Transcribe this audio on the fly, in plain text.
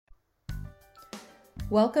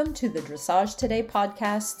Welcome to the Dressage Today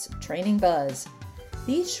podcast's Training Buzz.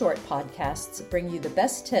 These short podcasts bring you the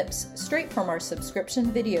best tips straight from our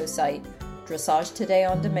subscription video site, Dressage Today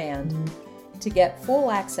On Demand. To get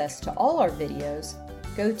full access to all our videos,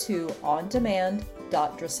 go to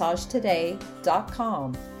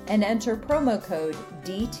ondemand.dressagetoday.com and enter promo code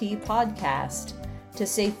DTPodcast to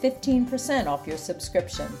save 15% off your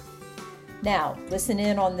subscription. Now, listen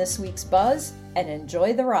in on this week's buzz and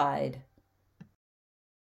enjoy the ride.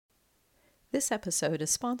 This episode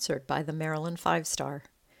is sponsored by the Maryland 5-Star.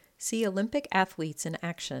 See Olympic athletes in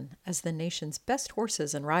action as the nation's best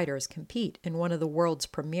horses and riders compete in one of the world's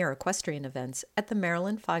premier equestrian events at the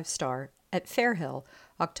Maryland 5-Star at Fairhill,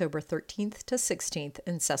 October 13th to 16th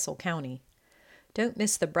in Cecil County. Don't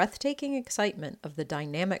miss the breathtaking excitement of the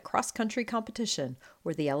dynamic cross-country competition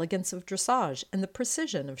or the elegance of dressage and the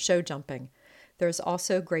precision of show jumping. There's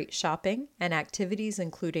also great shopping and activities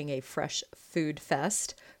including a fresh food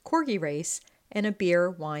fest, corgi race, and a beer,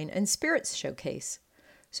 wine, and spirits showcase.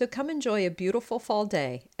 So come enjoy a beautiful fall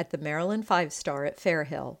day at the Maryland 5-Star at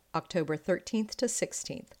Fairhill, October 13th to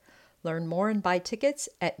 16th. Learn more and buy tickets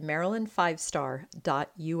at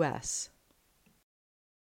maryland5star.us.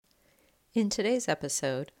 In today's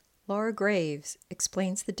episode, Laura Graves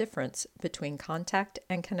explains the difference between contact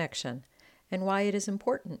and connection and why it is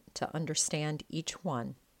important to understand each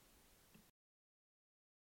one.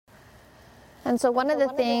 And so one of the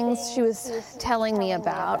things she was telling me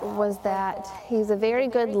about was that he's a very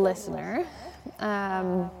good listener,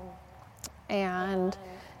 and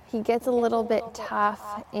he gets a little bit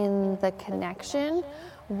tough in the connection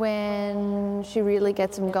when she really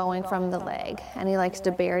gets him going from the leg, and he likes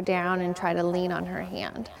to bear down and try to lean on her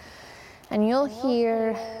hand. And you'll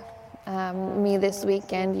hear me this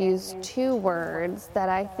weekend use two words that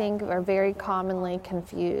I think are very commonly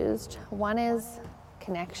confused. One is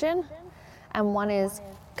connection and one is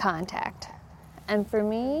contact. And for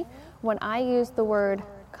me, when I use the word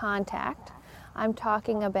contact, I'm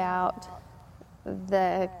talking about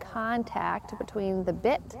the contact between the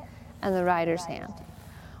bit and the rider's hand.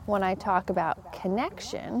 When I talk about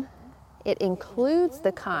connection, it includes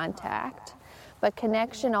the contact, but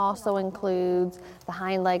connection also includes the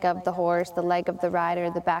hind leg of the horse, the leg of the rider,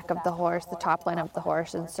 the back of the horse, the top line of the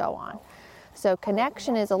horse, and so on. So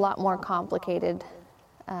connection is a lot more complicated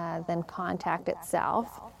than contact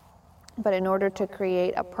itself. But in order to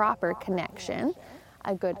create a proper connection,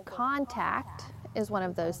 a good contact is one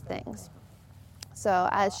of those things. So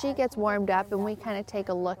as she gets warmed up and we kind of take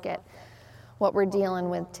a look at what we're dealing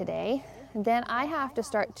with today, then I have to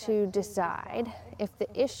start to decide if the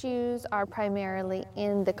issues are primarily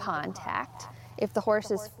in the contact, if the horse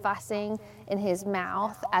is fussing in his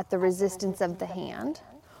mouth at the resistance of the hand,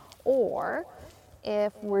 or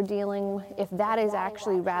if that is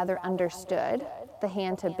actually rather understood, the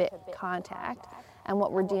hand to bit contact, and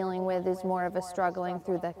what we're dealing with is more of a struggling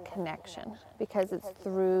through the connection, because it's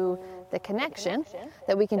through the connection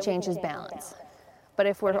that we can change his balance. But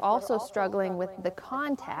if we're also struggling with the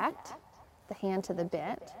contact, the hand to the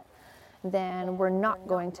bit, then we're not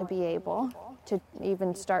going to be able to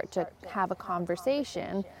even start to have a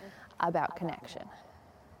conversation about connection.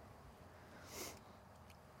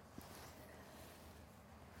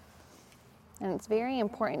 And it's very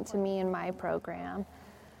important to me in my program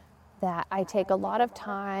that I take a lot of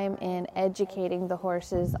time in educating the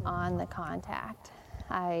horses on the contact.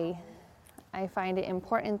 I find it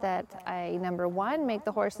important that I, number one, make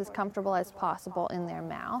the horses comfortable as possible in their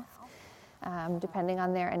mouth. Depending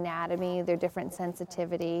on their anatomy, their different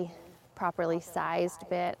sensitivity, properly sized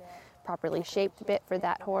bit, properly shaped bit for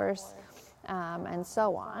that horse, and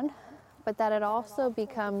so on. But that it also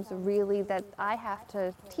becomes really that I have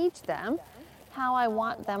to teach them how I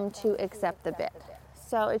want them to accept the bit.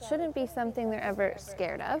 So it shouldn't be something they're ever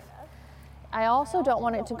scared of. I also don't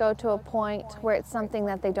want it to go to a point where it's something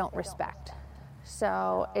that they don't respect.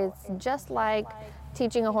 So it's just like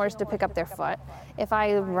teaching a horse to pick up their foot. If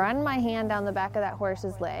I run my hand down the back of that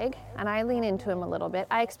horse's leg and I lean into him a little bit,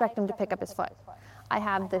 I expect him to pick up his foot. I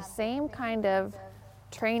have the same kind of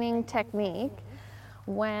training technique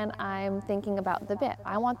when I'm thinking about the bit.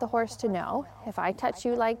 I want the horse to know, if I touch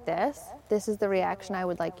you like this, this is the reaction I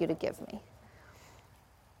would like you to give me.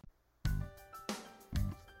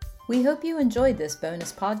 We hope you enjoyed this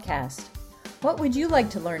bonus podcast. What would you like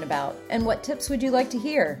to learn about, and what tips would you like to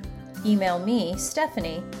hear? Email me,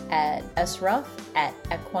 Stephanie, at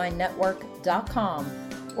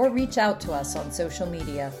sruff@equinenetwork.com or reach out to us on social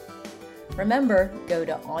media. Remember, go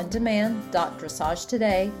to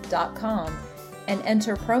ondemand.dressagetoday.com and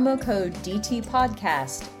enter promo code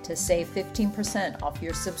DTPodcast to save 15% off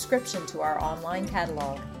your subscription to our online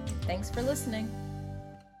catalog. Thanks for listening.